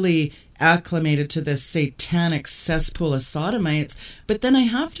 We've really acclimated to this satanic cesspool of sodomites, but then I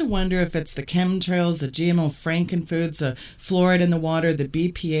have to wonder if it's the chemtrails, the GMO frankenfoods, the fluoride in the water, the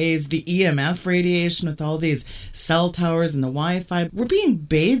BPAs, the EMF radiation with all these cell towers and the Wi-Fi. We're being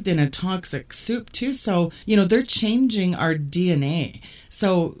bathed in a toxic soup too, so, they're changing our DNA.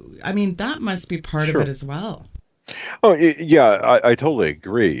 So, I mean, that must be part of it as well. Oh, yeah, I totally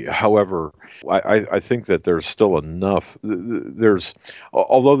agree. However, I think that there's still enough.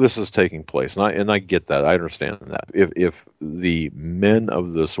 Although this is taking place, and I get that, I understand that. If the men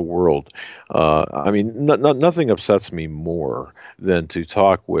of this world, nothing upsets me more than to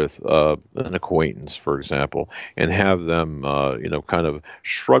talk with an acquaintance, for example, and have them, kind of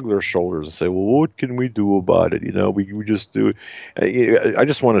shrug their shoulders and say, "Well, what can we do about it? We just do it." I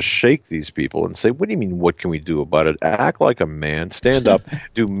just want to shake these people and say, "What do you mean? What can we do about it? Act like a man, stand up,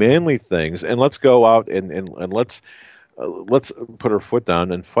 do manly things, and let's go out and let's put our foot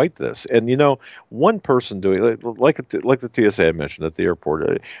down and fight this." And one person doing like the TSA I mentioned at the airport,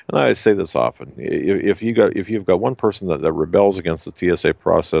 and I say this often: if you've got one person that rebels against the TSA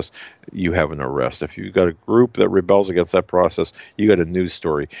process, you have an arrest. If you've got a group that rebels against that process, you got a news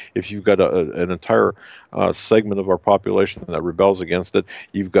story. If you've got an entire segment of our population that rebels against it,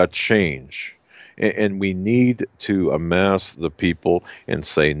 you've got change. And we need to amass the people and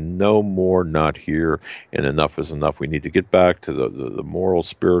say, no more, not here, and enough is enough. We need to get back to the moral,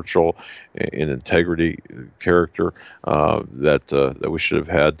 spiritual, and integrity character that we should have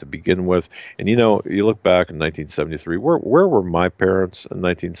had to begin with. And, you look back in 1973, where were my parents in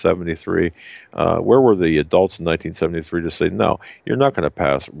 1973? Where were the adults in 1973 to say, no, you're not going to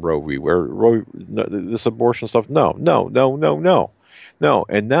pass Roe v. Wade, this abortion stuff? No. No,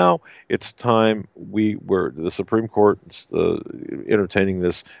 and now it's time where the Supreme Court entertaining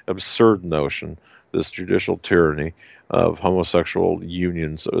this absurd notion, this judicial tyranny of homosexual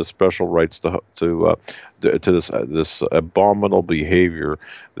unions, special rights to this abominable behavior,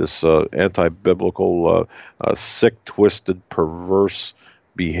 this anti-biblical, sick, twisted, perverse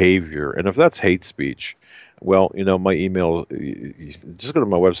behavior. And if that's hate speech, well, my email, just go to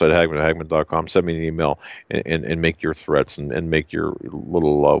my website, hagmann.com, send me an email and make your threats and make your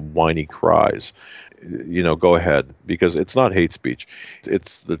little whiny cries. Go ahead, because it's not hate speech.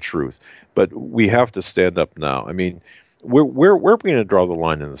 It's the truth. But we have to stand up now. I mean, we're going to draw the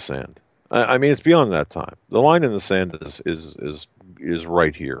line in the sand. I mean, it's beyond that time. The line in the sand is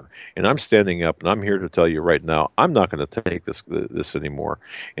right here, and I'm standing up, and I'm here to tell you right now, I'm not going to take this anymore.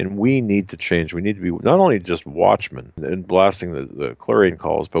 And we need to change. We need to be not only just watchmen and blasting the clarion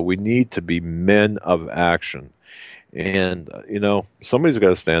calls, but we need to be men of action. And, somebody's got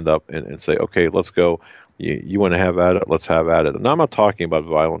to stand up and say, okay, let's go. You want to have at it? Let's have at it. And I'm not talking about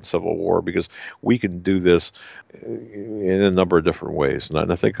violent civil war, because we can do this in a number of different ways.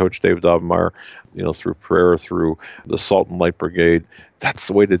 And I think Coach Dave Dobmeyer, through prayer, through the Salt and Light Brigade, that's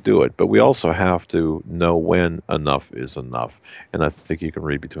the way to do it. But we also have to know when enough is enough. And I think you can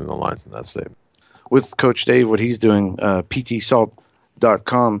read between the lines in that statement. With Coach Dave, what he's doing,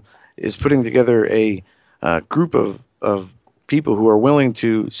 ptsalt.com, is putting together a group of people who are willing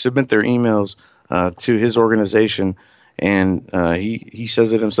to submit their emails to his organization. And he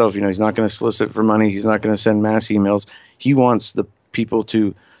says it himself, he's not going to solicit for money. He's not going to send mass emails. He wants the people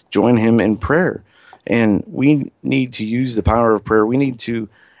to join him in prayer. And we need to use the power of prayer. We need to,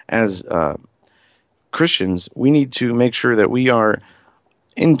 as Christians, we need to make sure that we are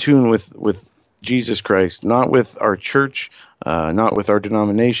in tune with Jesus Christ, not with our church, not with our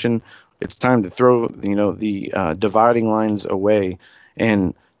denomination. It's time to throw, the dividing lines away.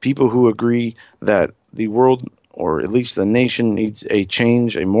 And people who agree that the world, or at least the nation, needs a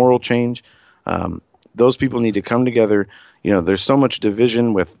change, a moral change, those people need to come together. There's so much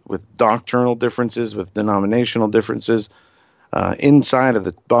division with doctrinal differences, with denominational differences inside of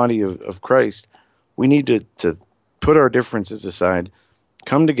the body of Christ. We need to put our differences aside,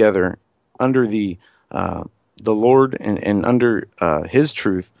 come together under the Lord and under His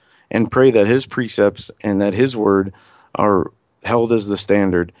truth, and pray that His precepts and that His word are held as the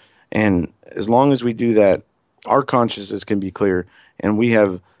standard. And as long as we do that, our consciences can be clear, and we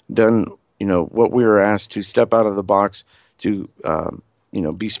have done, what we are asked to step out of the box, to,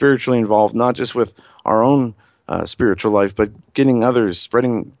 be spiritually involved, not just with our own spiritual life, but getting others,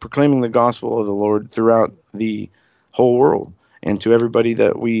 proclaiming the gospel of the Lord throughout the whole world and to everybody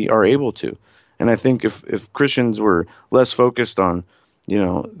that we are able to. And I think if Christians were less focused on,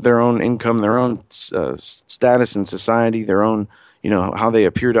 their own income, their own status in society, their own, how they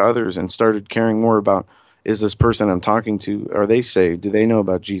appear to others, and started caring more about, is this person I'm talking to, are they saved? Do they know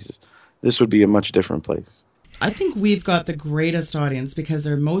about Jesus? This would be a much different place. I think we've got the greatest audience because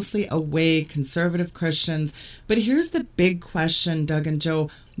they're mostly awake, conservative Christians. But here's the big question, Doug and Joe.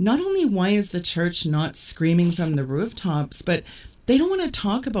 Not only why is the church not screaming from the rooftops, but they don't want to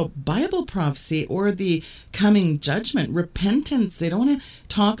talk about Bible prophecy or the coming judgment, repentance. They don't want to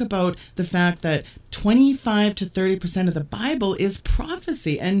talk about the fact that 25 to 30% of the Bible is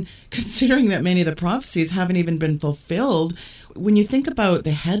prophecy. And considering that many of the prophecies haven't even been fulfilled, when you think about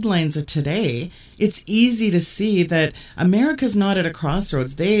the headlines of today, it's easy to see that America's not at a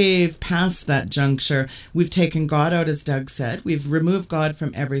crossroads. They've passed that juncture. We've taken God out, as Doug said. We've removed God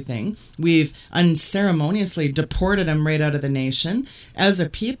from everything. We've unceremoniously deported him right out of the nation. As a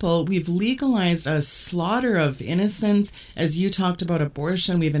people, we've legalized a slaughter of innocents. As you talked about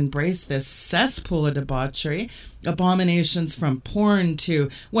abortion, we've embraced this cesspool of debauchery, abominations from porn to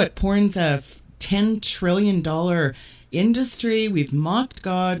porn's a $10 trillion industry. We've mocked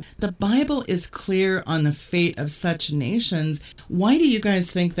God. The Bible is clear on the fate of such nations. Why do you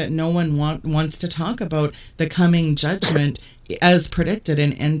guys think that no one wants to talk about the coming judgment as predicted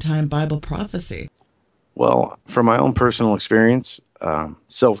in end-time Bible prophecy? Well, from my own personal experience,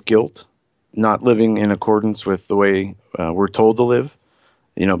 self-guilt, not living in accordance with the way we're told to live,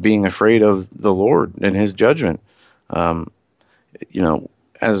 being afraid of the Lord and His judgment. As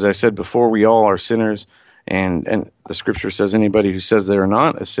I said before, we all are sinners, and the scripture says anybody who says they're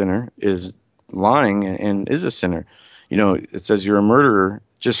not a sinner is lying and is a sinner. It says you're a murderer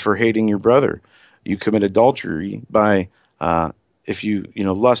just for hating your brother. You commit adultery by if you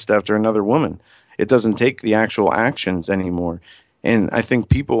lust after another woman. It doesn't take the actual actions anymore. And I think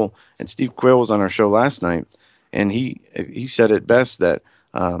people, and Steve Quayle was on our show last night, and he said it best that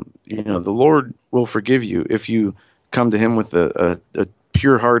the Lord will forgive you if you come to Him with a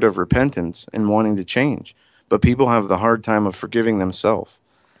pure heart of repentance and wanting to change. But people have the hard time of forgiving themselves.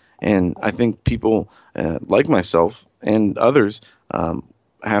 And I think people like myself and others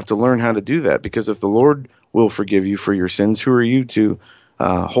have to learn how to do that, because if the Lord will forgive you for your sins, who are you to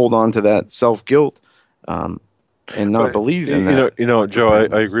hold on to that self-guilt and not believe in that? Joe,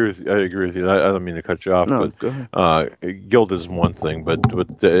 I agree with you. I don't mean to cut you off, no, but guilt is one thing. But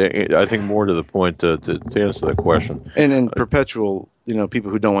I think more to the point to answer that question, and perpetual, people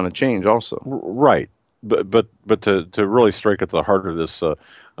who don't want to change also. Right. but to really strike at the heart of this,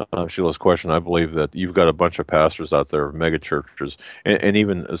 Sheila's question, I believe that you've got a bunch of pastors out there, mega churches, and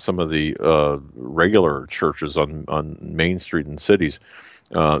even some of the regular churches on Main Street in cities.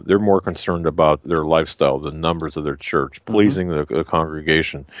 They're more concerned about their lifestyle, the numbers of their church, pleasing the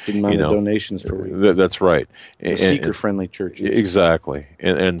congregation. The amount of donations per week. That's right. Seeker-friendly churches. Exactly.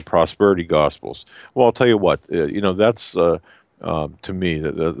 And prosperity gospels. Well, I'll tell you what, that's, to me,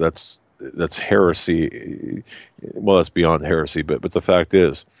 that's heresy. Well, that's beyond heresy, but the fact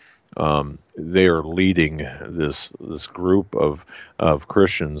is, they are leading this group of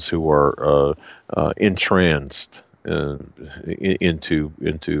Christians who are entranced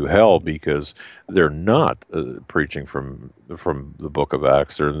into hell because they're not preaching from the Book of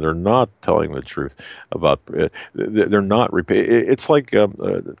Acts. They're not telling the truth about. They're not. It's like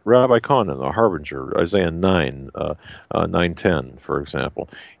Rabbi Conan, the Harbinger, Isaiah 9:10, for example.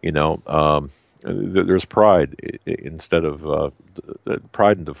 There's pride instead of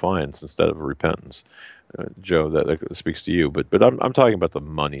pride and defiance instead of repentance. Joe, that speaks to you, but I'm talking about the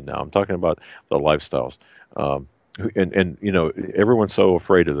money now. I'm talking about the lifestyles. And everyone's so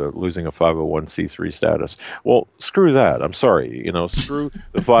afraid of losing a 501c3 status. Well, screw that. I'm sorry. Screw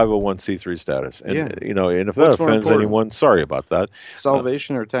the 501c3 status. And and if that offends anyone, sorry about that.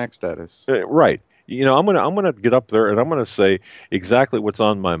 Salvation or tax status. Right. I'm gonna get up there and I'm gonna say exactly what's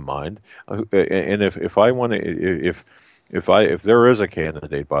on my mind. And if I want to, if there is a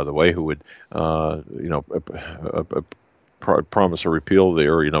candidate, by the way, who would promise to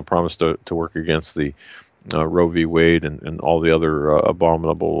repeal promise to work against the Roe v. Wade and all the other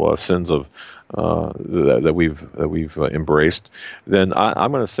abominable sins of that we've embraced, then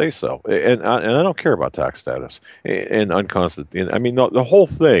I'm going to say so, and I don't care about tax status and unconstitutional. I mean, the whole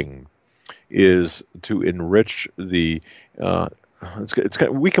thing is to enrich the.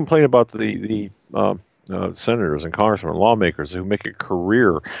 We complain about the senators and congressmen and lawmakers who make a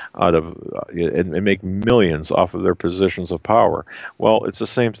career out of and make millions off of their positions of power. Well, it's the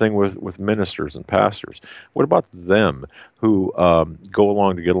same thing with ministers and pastors. What about them who go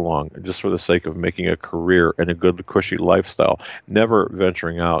along to get along just for the sake of making a career and a good, cushy lifestyle, never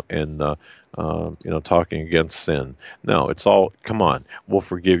venturing out and talking against sin? No, it's all, come on, we'll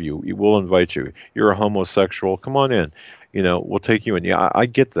forgive you. We'll invite you. You're a homosexual. Come on in. We'll take you in. Yeah, I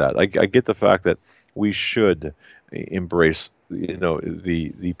get that. I get the fact that we should embrace,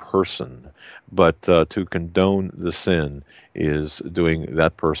 the person, but to condone the sin is doing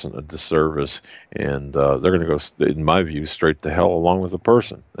that person a disservice, and they're going to go, in my view, straight to hell along with the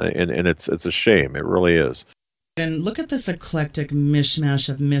person, and it's a shame. It really is. And look at this eclectic mishmash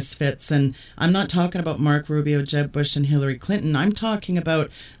of misfits. And I'm not talking about Mark Rubio, Jeb Bush, and Hillary Clinton. I'm talking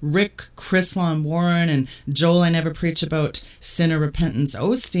about Rick Chrislam Warren and Joel I Never Preach About Sin or Repentance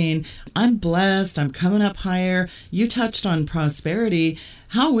Osteen. I'm blessed. I'm coming up higher. You touched on prosperity.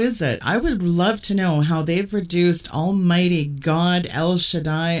 How is it? I would love to know how they've reduced Almighty God, El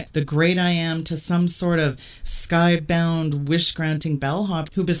Shaddai, the great I Am, to some sort of sky-bound, wish-granting bellhop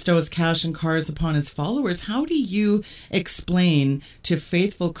who bestows cash and cars upon his followers. How do you explain to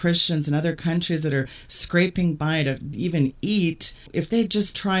faithful Christians in other countries that are scraping by to even eat, if they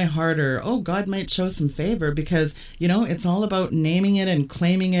just try harder, God might show some favor, because, it's all about naming it and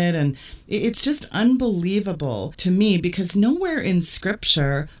claiming it, and it's just unbelievable to me, because nowhere in Scripture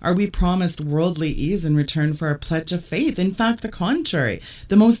are we promised worldly ease in return for our pledge of faith. In fact, the contrary.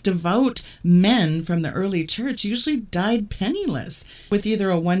 The most devout men from the early church usually died penniless, with either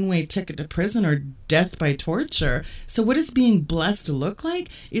a one-way ticket to prison or death by torture. So what does being blessed look like?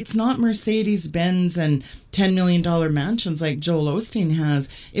 It's not Mercedes-Benz and $10 million mansions like Joel Osteen has.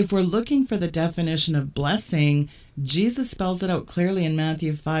 If we're looking for the definition of blessing, Jesus spells it out clearly in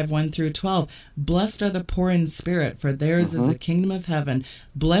Matthew 5:1-12. Blessed are the poor in spirit, for theirs is the kingdom of heaven.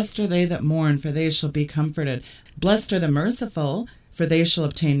 Blessed are they that mourn, for they shall be comforted. Blessed are the merciful, for they shall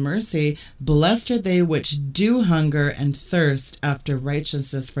obtain mercy. Blessed are they which do hunger and thirst after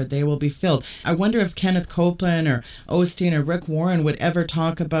righteousness, for they will be filled. I wonder if Kenneth Copeland or Osteen or Rick Warren would ever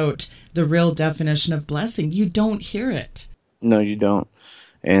talk about the real definition of blessing. You don't hear it. No, you don't.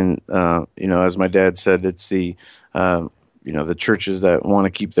 And, as my dad said, it's the churches that want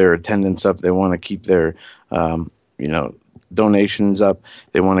to keep their attendance up. They want to keep their, donations up.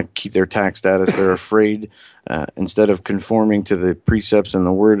 They want to keep their tax status. They're afraid. Instead of conforming to the precepts and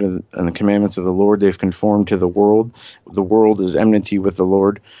the word and the commandments of the Lord, they've conformed to the world. The world is enmity with the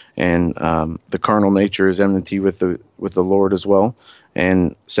Lord, and the carnal nature is enmity with the Lord as well.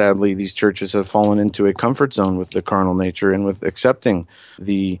 And sadly, these churches have fallen into a comfort zone with the carnal nature and with accepting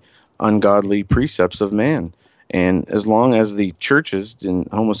the ungodly precepts of man. And as long as the churches, and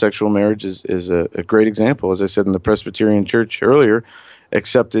homosexual marriage is a great example, as I said in the Presbyterian Church earlier,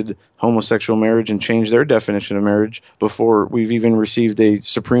 accepted homosexual marriage and changed their definition of marriage before we've even received a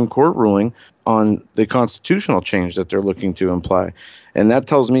Supreme Court ruling on the constitutional change that they're looking to imply. And that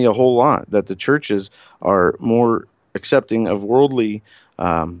tells me a whole lot, that the churches are more accepting of worldly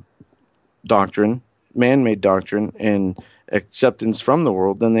doctrine, man-made doctrine, and acceptance from the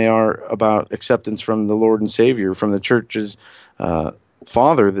world than they are about acceptance from the Lord and Savior, from the church's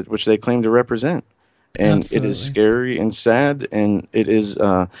Father, which they claim to represent. And Absolutely. It is scary and sad, and it is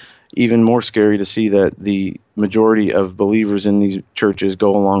even more scary to see that the majority of believers in these churches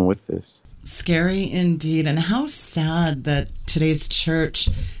go along with this. Scary indeed. And how sad that today's church,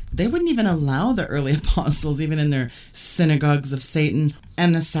 they wouldn't even allow the early apostles, even in their synagogues of Satan.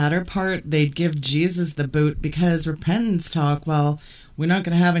 And the sadder part, they'd give Jesus the boot because repentance talk, well, we're not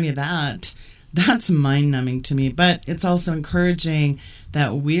going to have any of that. That's mind-numbing to me, but it's also encouraging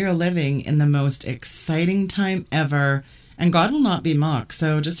that we are living in the most exciting time ever, and God will not be mocked.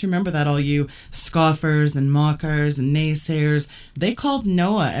 So just remember that, all you scoffers and mockers and naysayers. They called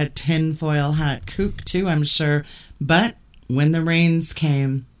Noah a tinfoil hat kook too, I'm sure. But when the rains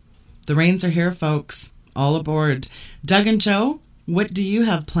came, the rains are here, folks. All aboard. Doug and Joe, what do you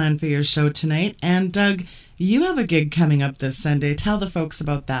have planned for your show tonight? And Doug, you have a gig coming up this Sunday. Tell the folks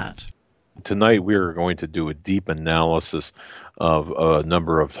about that. Tonight we are going to do a deep analysis of a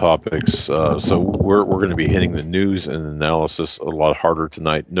number of topics. So we're going to be hitting the news and analysis a lot harder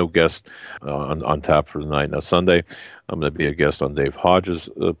tonight. No guest on tap for tonight. Now Sunday, I'm going to be a guest on Dave Hodges'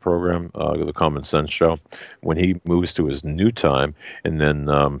 program, the Common Sense Show, when he moves to his new time, and then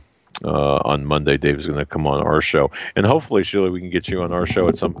on Monday, Dave is going to come on our show, and hopefully, Sheila, we can get you on our show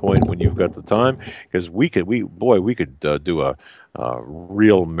at some point when you've got the time, because we could do a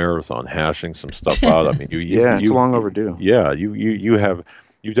real marathon, hashing some stuff out. I mean, it's long overdue. Yeah,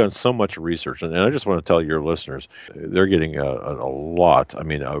 you've done so much research, and I just want to tell your listeners, they're getting a lot. I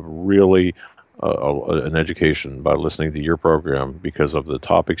mean, an education by listening to your program because of the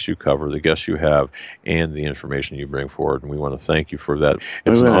topics you cover, the guests you have, and the information you bring forward. And we want to thank you for that.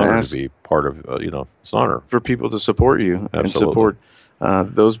 It's an honor to be part of, it's an honor. For people to support you. Absolutely. And support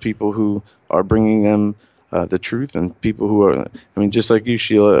those people who are bringing them the truth, and people who are, just like you,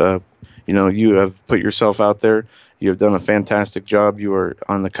 Sheila, you have put yourself out there. You have done a fantastic job. You are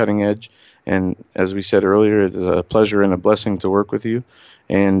on the cutting edge. And as we said earlier, it's a pleasure and a blessing to work with you.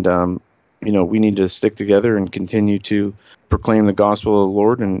 And, we need to stick together and continue to proclaim the gospel of the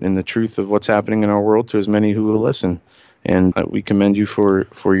Lord and the truth of what's happening in our world to as many who will listen. And we commend you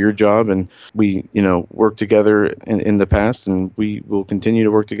for your job. And we, worked together in the past, and we will continue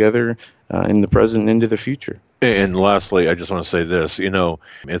to work together in the present and into the future. And lastly, I just want to say this,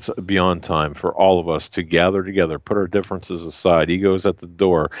 it's beyond time for all of us to gather together, put our differences aside, egos at the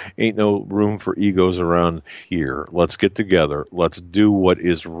door. Ain't no room for egos around here. Let's get together. Let's do what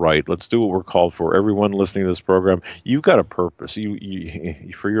is right. Let's do what we're called for. Everyone listening to this program, you've got a purpose.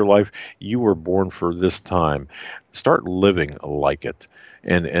 You for your life, you were born for this time. Start living like it.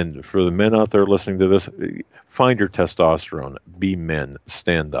 And for the men out there listening to this, find your testosterone, be men,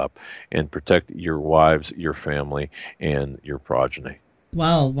 stand up, and protect your wives, your family, and your progeny.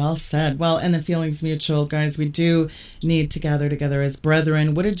 Well said. Well, and the feeling's mutual, guys. We do need to gather together as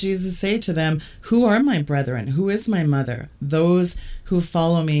brethren. What did Jesus say to them? Who are my brethren? Who is my mother? Those who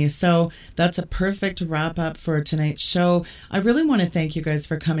follow me. So that's a perfect wrap up for tonight's show. I really want to thank you guys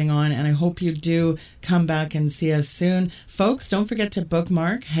for coming on, and I hope you do come back and see us soon. Folks, don't forget to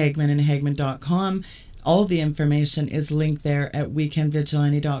bookmark HagmannandHagmann.com. All the information is linked there at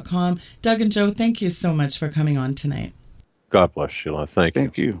weekendvigilante.com. Doug and Joe, thank you so much for coming on tonight. God bless, Sheila. Thank you.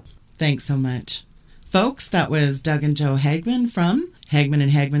 Thank you. Thanks so much. Folks, that was Doug and Joe Hagmann from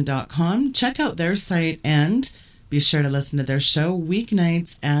HagmannandHagmann.com. Check out their site and be sure to listen to their show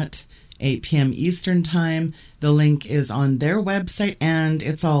weeknights at 8 p.m. Eastern Time. The link is on their website, and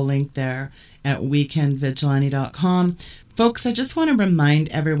it's all linked there at weekendvigilante.com. Folks, I just want to remind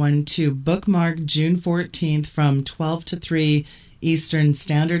everyone to bookmark June 14th from 12 to 3 Eastern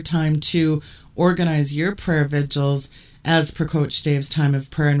Standard Time to organize your prayer vigils as per Coach Dave's time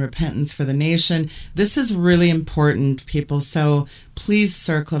of prayer and repentance for the nation. This is really important, people, so please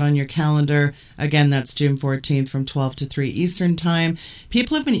circle it on your calendar. Again, that's June 14th from 12 to 3 Eastern Time.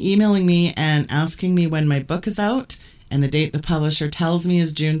 People have been emailing me and asking me when my book is out, and the date the publisher tells me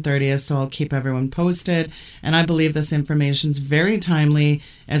is June 30th, so I'll keep everyone posted. And I believe this information is very timely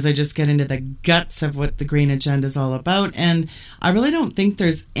as I just get into the guts of what the Green Agenda is all about. And I really don't think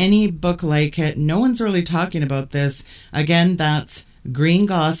there's any book like it. No one's really talking about this. Again, that's Green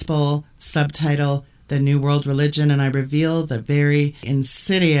Gospel, subtitle, the New World Religion, and I reveal the very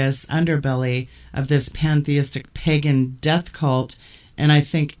insidious underbelly of this pantheistic pagan death cult. And I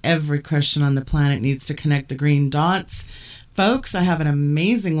think every Christian on the planet needs to connect the green dots. Folks, I have an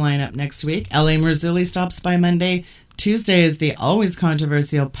amazing lineup next week. L.A. Marzulli stops by Monday. Tuesday is the always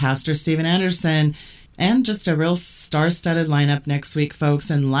controversial Pastor Stephen Anderson. And just a real star-studded lineup next week, folks.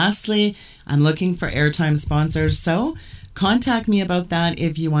 And lastly, I'm looking for airtime sponsors. So contact me about that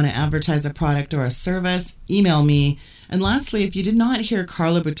if you want to advertise a product or a service. Email me. And lastly, if you did not hear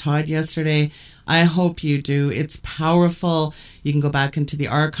Carla Boutade yesterday, I hope you do. It's powerful. You can go back into the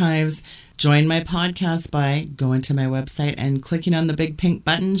archives. Join my podcast by going to my website and clicking on the big pink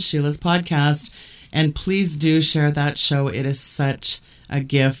button, Sheila's Podcast. And please do share that show. It is such a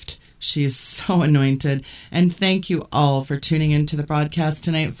gift. She is so anointed. And thank you all for tuning into the broadcast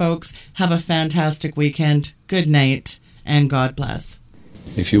tonight, folks. Have a fantastic weekend. Good night, and God bless.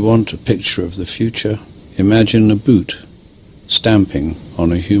 If you want a picture of the future, imagine a boot stamping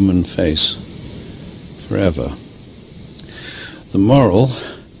on a human face forever. The moral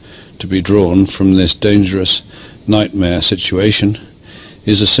to be drawn from this dangerous nightmare situation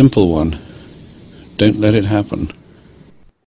is a simple one. Don't let it happen.